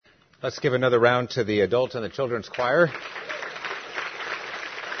Let's give another round to the adult and the children's choir.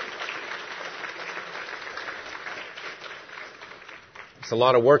 It's a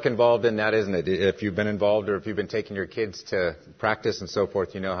lot of work involved in that, isn't it? If you've been involved or if you've been taking your kids to practice and so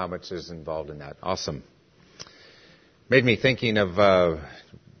forth, you know how much is involved in that. Awesome. Made me thinking of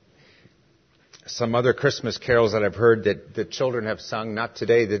some other Christmas carols that I've heard that the children have sung. Not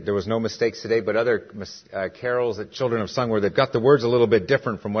today, that there was no mistakes today, but other carols that children have sung where they've got the words a little bit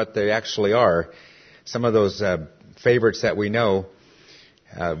different from what they actually are. Some of those favorites that we know.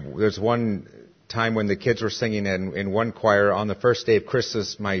 There's one time when the kids were singing in one choir, on the first day of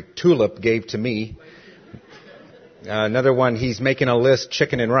Christmas, my tulip gave to me. Another one, he's making a list,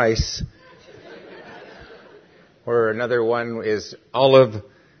 chicken and rice. Or another one is Olive,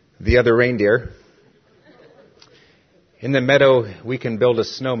 the other reindeer. In the meadow, we can build a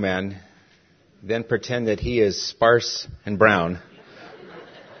snowman, then pretend that he is sparse and brown.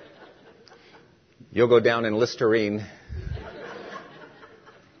 You'll go down in Listerine.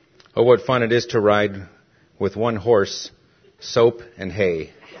 Oh, what fun it is to ride with one horse, soap and hay.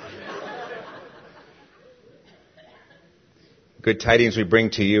 Good tidings we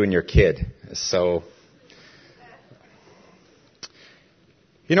bring to you and your kid. So,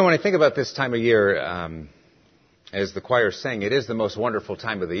 you know, when I think about this time of year, as the choir sang, it is the most wonderful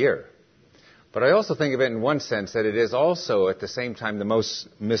time of the year. But I also think of it in one sense that it is also at the same time the most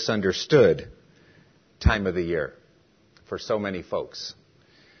misunderstood time of the year for so many folks.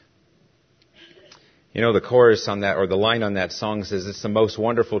 You know, the chorus on that, or the line on that song says, it's the most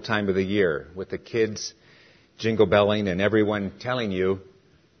wonderful time of the year, with the kids jingle belling and everyone telling you,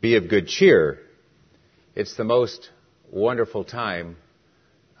 be of good cheer. It's the most wonderful time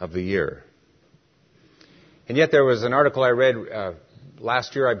of the year. And yet there was an article I read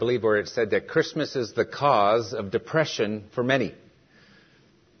last year, I believe, where it said that Christmas is the cause of depression for many.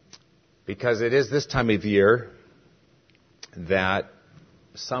 Because it is this time of year that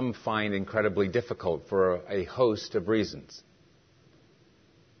some find incredibly difficult for a host of reasons.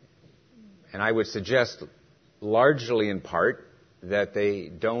 And I would suggest, largely in part, that they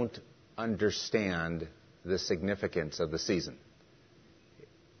don't understand the significance of the season.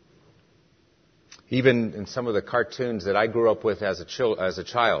 Even in some of the cartoons that I grew up with as a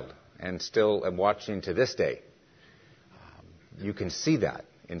child, and still am watching to this day, you can see that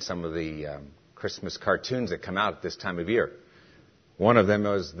in some of the Christmas cartoons that come out at this time of year. One of them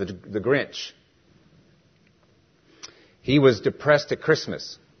was the Grinch. He was depressed at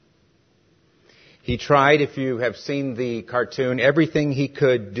Christmas. He tried, if you have seen the cartoon, everything he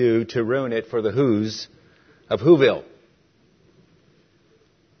could do to ruin it for the Who's of Whoville.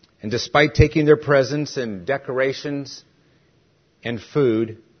 And despite taking their presents and decorations and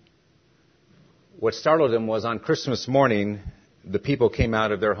food, what startled him was on Christmas morning, the people came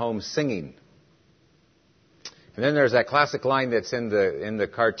out of their homes singing. And then there's that classic line that's in the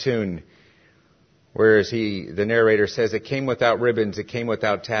cartoon, where the narrator says, it came without ribbons, it came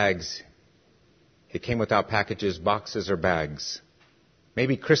without tags, it came without packages, boxes, or bags.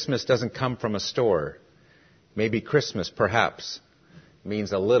 Maybe Christmas doesn't come from a store. Maybe Christmas, perhaps,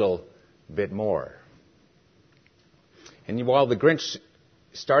 means a little bit more. And while the Grinch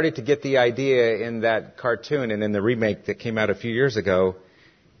started to get the idea in that cartoon and in the remake that came out a few years ago,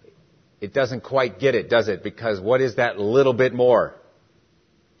 it doesn't quite get it, does it? Because what is that little bit more?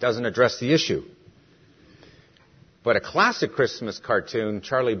 Doesn't address the issue. But a classic Christmas cartoon,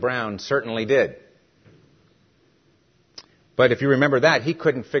 Charlie Brown, certainly did. But if you remember that, he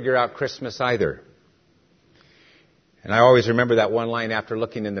couldn't figure out Christmas either. And I always remember that one line after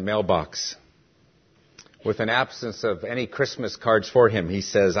looking in the mailbox. With an absence of any Christmas cards for him, he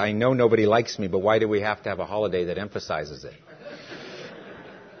says, I know nobody likes me, but why do we have to have a holiday that emphasizes it?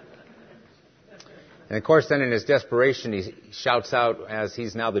 And of course, then in his desperation, he shouts out, as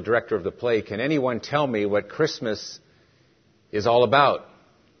he's now the director of the play, can anyone tell me what Christmas is all about?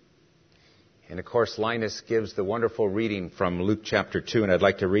 And of course, Linus gives the wonderful reading from Luke chapter 2, and I'd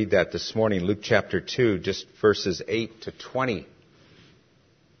like to read that this morning. Luke chapter 2, just verses 8 to 20.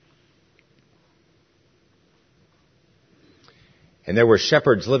 And there were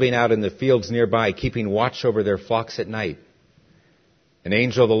shepherds living out in the fields nearby, keeping watch over their flocks at night. An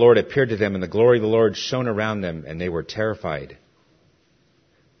angel of the Lord appeared to them, and the glory of the Lord shone around them, and they were terrified.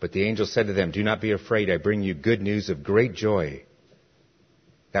 But the angel said to them, do not be afraid. I bring you good news of great joy.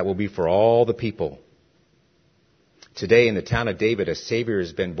 That will be for all the people. Today in the town of David, a Savior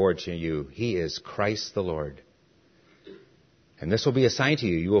has been born to you. He is Christ the Lord. And this will be a sign to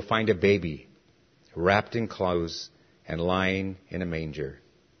you. You will find a baby wrapped in clothes and lying in a manger.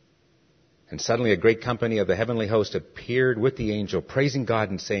 And suddenly a great company of the heavenly host appeared with the angel, praising God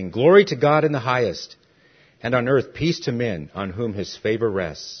and saying, "Glory to God in the highest, and on earth peace to men on whom his favor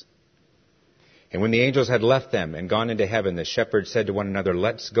rests." And when the angels had left them and gone into heaven, the shepherds said to one another,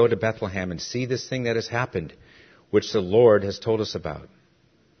 "Let's go to Bethlehem and see this thing that has happened, which the Lord has told us about."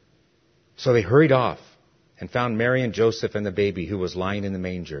 So they hurried off and found Mary and Joseph and the baby who was lying in the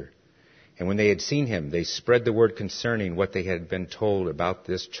manger. And when they had seen him, they spread the word concerning what they had been told about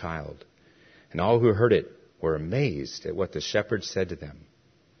this child. And all who heard it were amazed at what the shepherds said to them.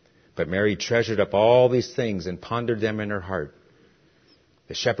 But Mary treasured up all these things and pondered them in her heart.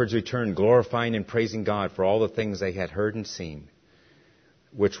 The shepherds returned, glorifying and praising God for all the things they had heard and seen,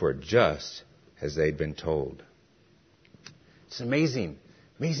 which were just as they'd been told. It's an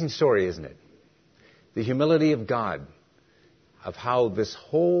amazing story, isn't it? The humility of God, of how this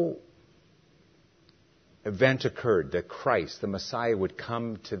whole event occurred, that Christ, the Messiah, would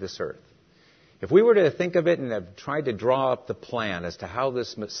come to this earth. If we were to think of it and have tried to draw up the plan as to how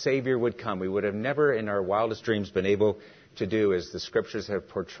this Savior would come, we would have never in our wildest dreams been able to do as the Scriptures have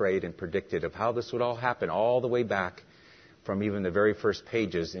portrayed and predicted of how this would all happen all the way back from even the very first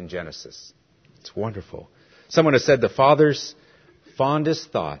pages in Genesis. It's wonderful. Someone has said the Father's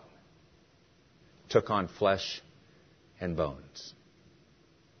fondest thought took on flesh and bones.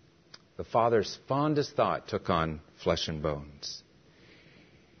 The Father's fondest thought took on flesh and bones.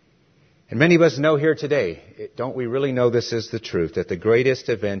 And many of us know here today, don't we really know this is the truth, that the greatest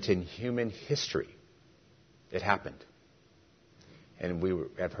event in human history, it happened. And we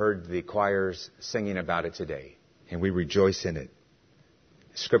have heard the choirs singing about it today, and we rejoice in it.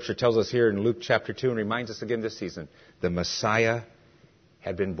 Scripture tells us here in Luke chapter 2 and reminds us again this season, the Messiah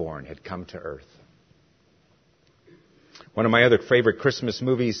had been born, had come to earth. One of my other favorite Christmas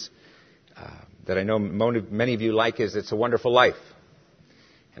movies that I know many of you like is It's a Wonderful Life.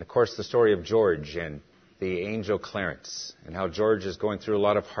 And, of course, the story of George and the angel Clarence and how George is going through a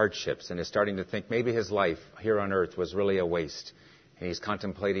lot of hardships and is starting to think maybe his life here on earth was really a waste. And he's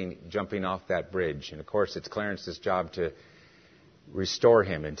contemplating jumping off that bridge. And, of course, it's Clarence's job to restore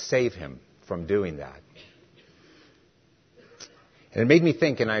him and save him from doing that. And it made me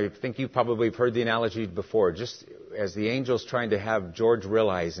think, and I think you probably have heard the analogy before, just as the angel's trying to have George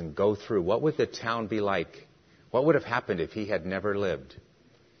realize and go through, what would the town be like? What would have happened if he had never lived?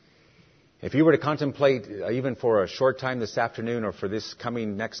 If you were to contemplate, even for a short time this afternoon or for this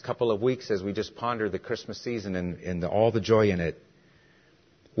coming next couple of weeks as we just ponder the Christmas season and all the joy in it,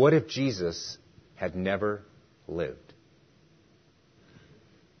 what if Jesus had never lived?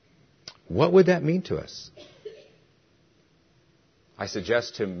 What would that mean to us? I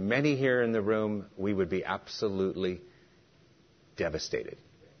suggest to many here in the room, we would be absolutely devastated.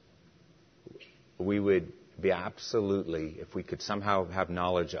 We would be absolutely, if we could somehow have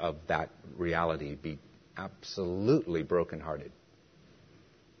knowledge of that reality, be absolutely brokenhearted.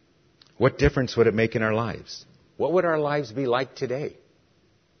 What difference would it make in our lives? What would our lives be like today?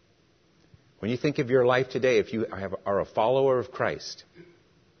 When you think of your life today, if you are a follower of Christ,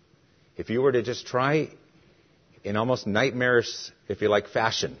 if you were to just try in almost nightmarish, if you like,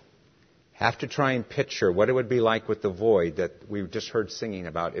 fashion, have to try and picture what it would be like with the void that we just heard singing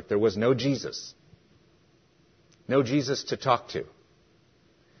about if there was no Jesus. No Jesus to talk to.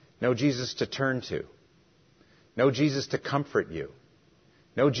 No Jesus to turn to. No Jesus to comfort you.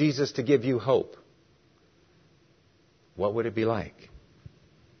 No Jesus to give you hope. What would it be like?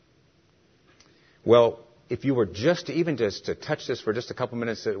 Well, if you were just to touch this for just a couple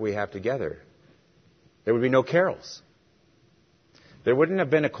minutes that we have together, there would be no carols. There wouldn't have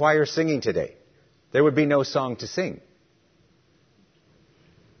been a choir singing today. There would be no song to sing.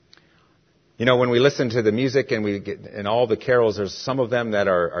 You know, when we listen to the music and all the carols, there's some of them that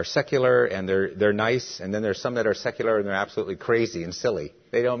are secular and they're nice, and then there's some that are secular and they're absolutely crazy and silly.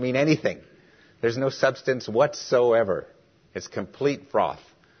 They don't mean anything. There's no substance whatsoever. It's complete froth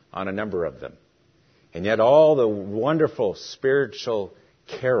on a number of them. And yet all the wonderful spiritual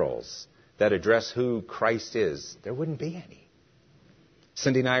carols that address who Christ is, there wouldn't be any.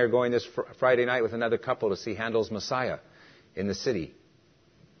 Cindy and I are going this Friday night with another couple to see Handel's Messiah in the city.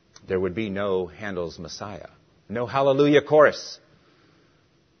 There would be no Handel's Messiah. No Hallelujah chorus.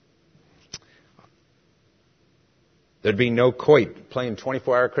 There'd be no Coit playing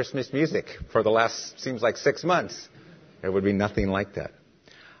 24-hour Christmas music for the last, seems like 6 months. There would be nothing like that.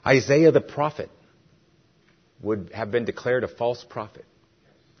 Isaiah the prophet would have been declared a false prophet.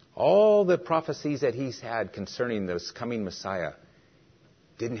 All the prophecies that he's had concerning this coming Messiah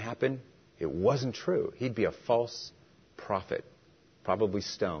didn't happen. It wasn't true. He'd be a false prophet, probably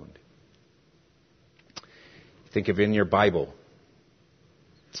stoned. Think of in your Bible,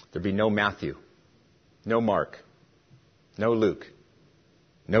 There'd be no Matthew, no Mark, no Luke,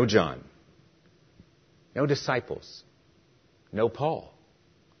 no John, no disciples, no Paul,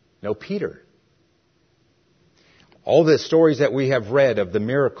 no Peter. All the stories that we have read of the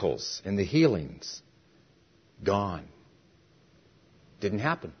miracles and the healings, gone. Didn't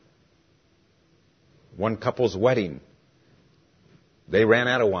happen. One couple's wedding, they ran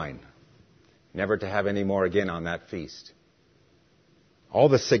out of wine, never to have any more again on that feast. All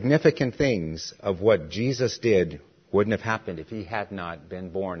the significant things of what Jesus did wouldn't have happened if he had not been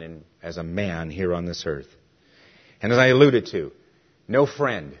born as a man here on this earth. And as I alluded to, no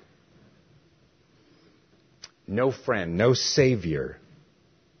friend, no Savior,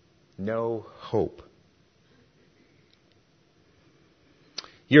 no hope. A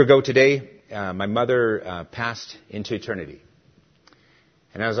year ago today, my mother passed into eternity.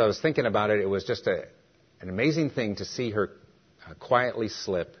 And as I was thinking about it, it was just an amazing thing to see her quietly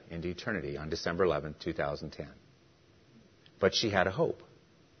slip into eternity on December 11th, 2010. But she had a hope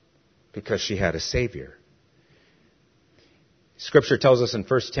because she had a Savior. Scripture tells us in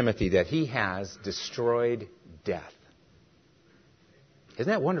 1 Timothy that he has destroyed death. Isn't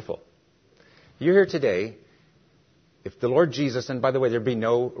that wonderful? You're here today. If the Lord Jesus, and by the way, there'd be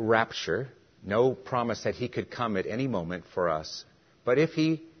no rapture, no promise that he could come at any moment for us. But if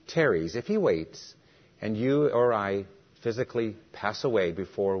he tarries, if he waits, and you or I physically pass away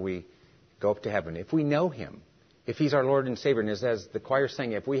before we go up to heaven, if we know him, if he's our Lord and Savior, and as the choir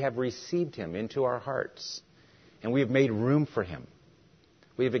sang, if we have received him into our hearts, and we have made room for him,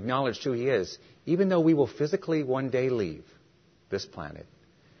 we have acknowledged who he is, even though we will physically one day leave this planet,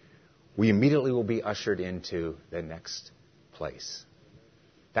 we immediately will be ushered into the next place.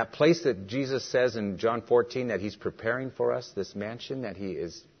 That place that Jesus says in John 14 that he's preparing for us, this mansion that he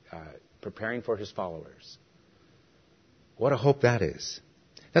is preparing for his followers. What a hope that is.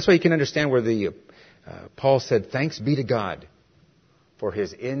 That's why you can understand where Paul said, thanks be to God for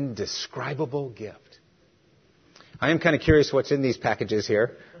his indescribable gift. I am kind of curious what's in these packages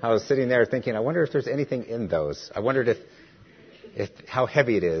here. I was sitting there thinking, I wonder if there's anything in those. I wondered if how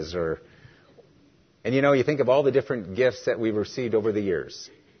heavy it is, and you think of all the different gifts that we've received over the years.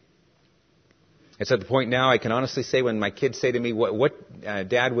 It's at the point now I can honestly say when my kids say to me, what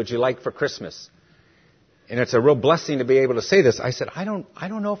Dad, would you like for Christmas? And it's a real blessing to be able to say this. I said, I don't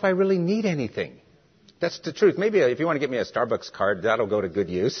know if I really need anything. That's the truth. Maybe if you want to get me a Starbucks card, that'll go to good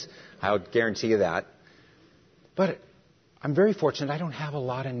use. I'll guarantee you that. But I'm very fortunate I don't have a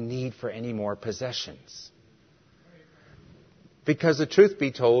lot of need for any more possessions. Because the truth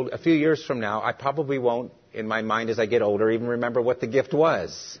be told, a few years from now, I probably won't, in my mind as I get older, even remember what the gift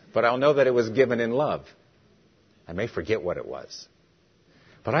was. But I'll know that it was given in love. I may forget what it was.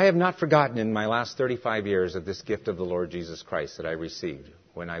 But I have not forgotten in my last 35 years of this gift of the Lord Jesus Christ that I received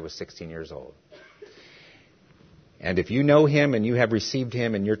when I was 16 years old. And if you know him and you have received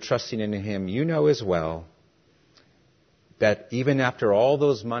him and you're trusting in him, you know as well that even after all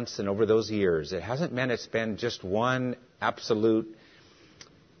those months and over those years, it hasn't meant it's been just one absolute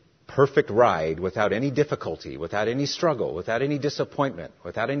perfect ride without any difficulty, without any struggle, without any disappointment,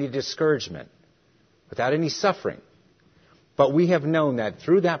 without any discouragement, without any suffering. But we have known that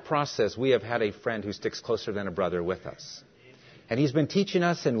through that process, we have had a friend who sticks closer than a brother with us. And he's been teaching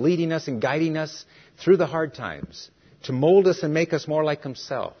us and leading us and guiding us through the hard times to mold us and make us more like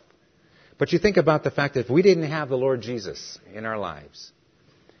himself. But you think about the fact that if we didn't have the Lord Jesus in our lives,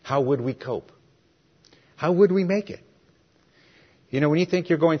 how would we cope? How would we make it? When you think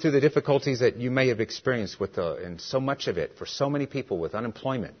you're going through the difficulties that you may have experienced and so much of it for so many people with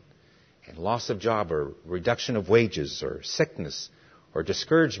unemployment and loss of job or reduction of wages or sickness or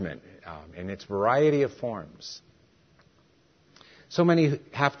discouragement in its variety of forms. So many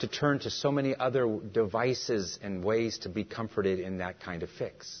have to turn to so many other devices and ways to be comforted in that kind of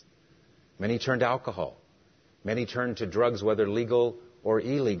fix. Many turn to alcohol. Many turn to drugs, whether legal or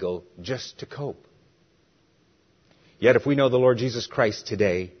illegal, just to cope. Yet if we know the Lord Jesus Christ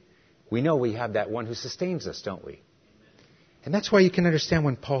today, we know we have that one who sustains us, don't we? And that's why you can understand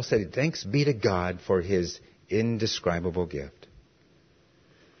when Paul said, thanks be to God for his indescribable gift.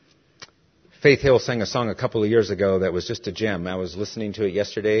 Faith Hill sang a song a couple of years ago that was just a gem. I was listening to it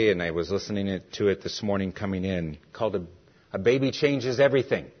yesterday and I was listening to it this morning coming in, called A Baby Changes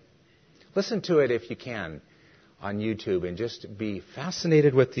Everything. Listen to it if you can on YouTube and just be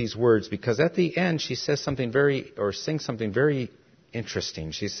fascinated with these words, because at the end she says something sings something very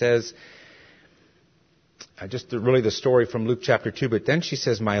interesting. She says, really the story from Luke chapter 2, but then she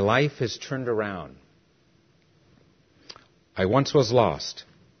says, my life has turned around. I once was lost,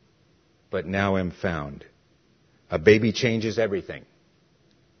 but now am found. A baby changes everything.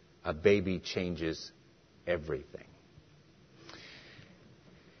 a baby changes everything.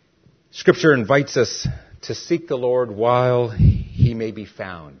 Scripture invites us to seek the Lord while He may be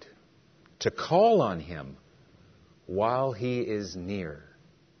found, to call on Him while He is near.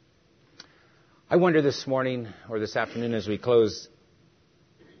 I wonder this morning or this afternoon as we close,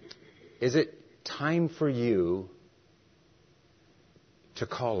 is it time for you to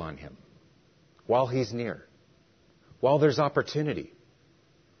call on Him while He's near, while there's opportunity?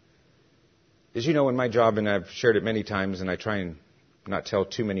 As you know, in my job, and I've shared it many times, and I try and not tell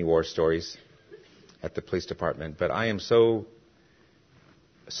too many war stories at the police department, but I am so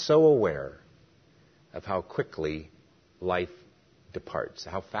aware of how quickly life departs,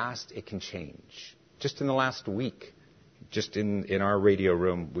 how fast it can change. Just in the last week, just in our radio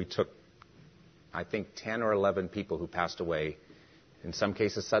room, we took, I think, 10 or 11 people who passed away, in some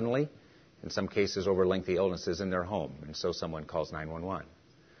cases suddenly, in some cases over lengthy illnesses in their home, and so someone calls 911.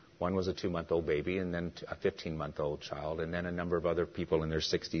 One was a 2-month-old baby, and then a 15-month-old child, and then a number of other people in their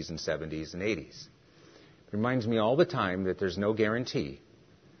 60s and 70s and 80s. It reminds me all the time that there's no guarantee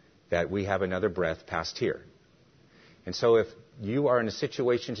that we have another breath past here. And so if you are in a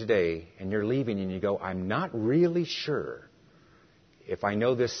situation today and you're leaving and you go, I'm not really sure if I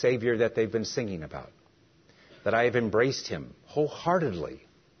know this Savior that they've been singing about, that I have embraced Him wholeheartedly,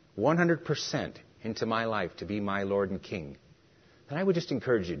 100% into my life to be my Lord and King, then I would just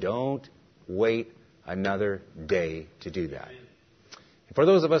encourage you, don't wait another day to do that. And for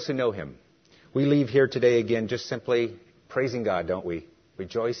those of us who know Him, we leave here today again just simply praising God, don't we?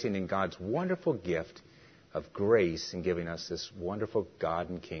 Rejoicing in God's wonderful gift of grace in giving us this wonderful God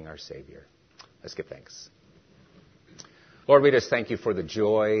and King, our Savior. Let's give thanks. Lord, we just thank You for the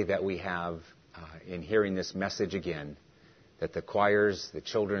joy that we have in hearing this message again, that the choirs, the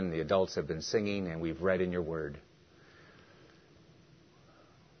children, the adults have been singing, and we've read in Your Word.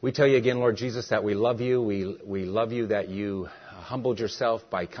 We tell You again, Lord Jesus, that we love You. We love You that You humbled Yourself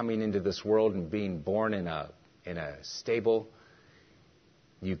by coming into this world and being born in a stable.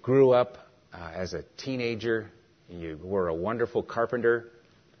 You grew up as a teenager. You were a wonderful carpenter.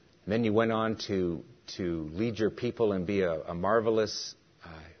 And then you went on to lead Your people and be a marvelous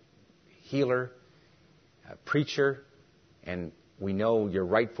healer, a preacher, and we know Your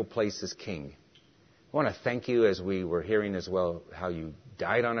rightful place as King. I want to thank You, as we were hearing as well, how You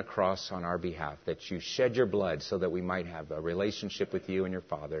died on a cross on our behalf, that You shed Your blood so that we might have a relationship with You and Your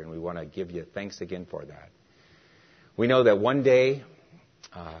Father, and we want to give You thanks again for that. We know that one day,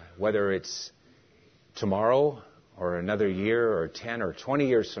 whether it's tomorrow or another year or 10 or 20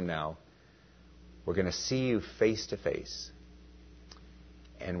 years from now, we're going to see You face to face,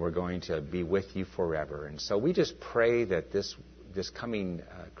 and we're going to be with You forever. And so we just pray that this coming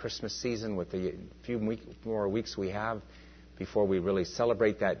Christmas season, with the few more weeks we have before we really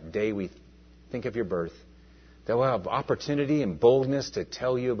celebrate that day we think of Your birth, that we'll have opportunity and boldness to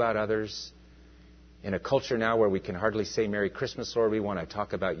tell You about others. In a culture now where we can hardly say Merry Christmas, Lord, we want to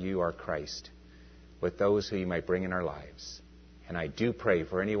talk about You, our Christ, with those who You might bring in our lives. And I do pray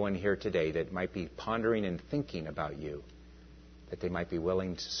for anyone here today that might be pondering and thinking about You, that they might be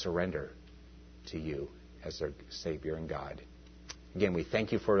willing to surrender to You as their Savior and God. Again, we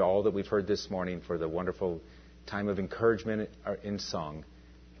thank You for all that we've heard this morning, for the wonderful time of encouragement in song.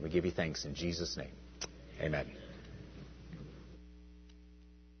 And we give You thanks in Jesus' name. Amen.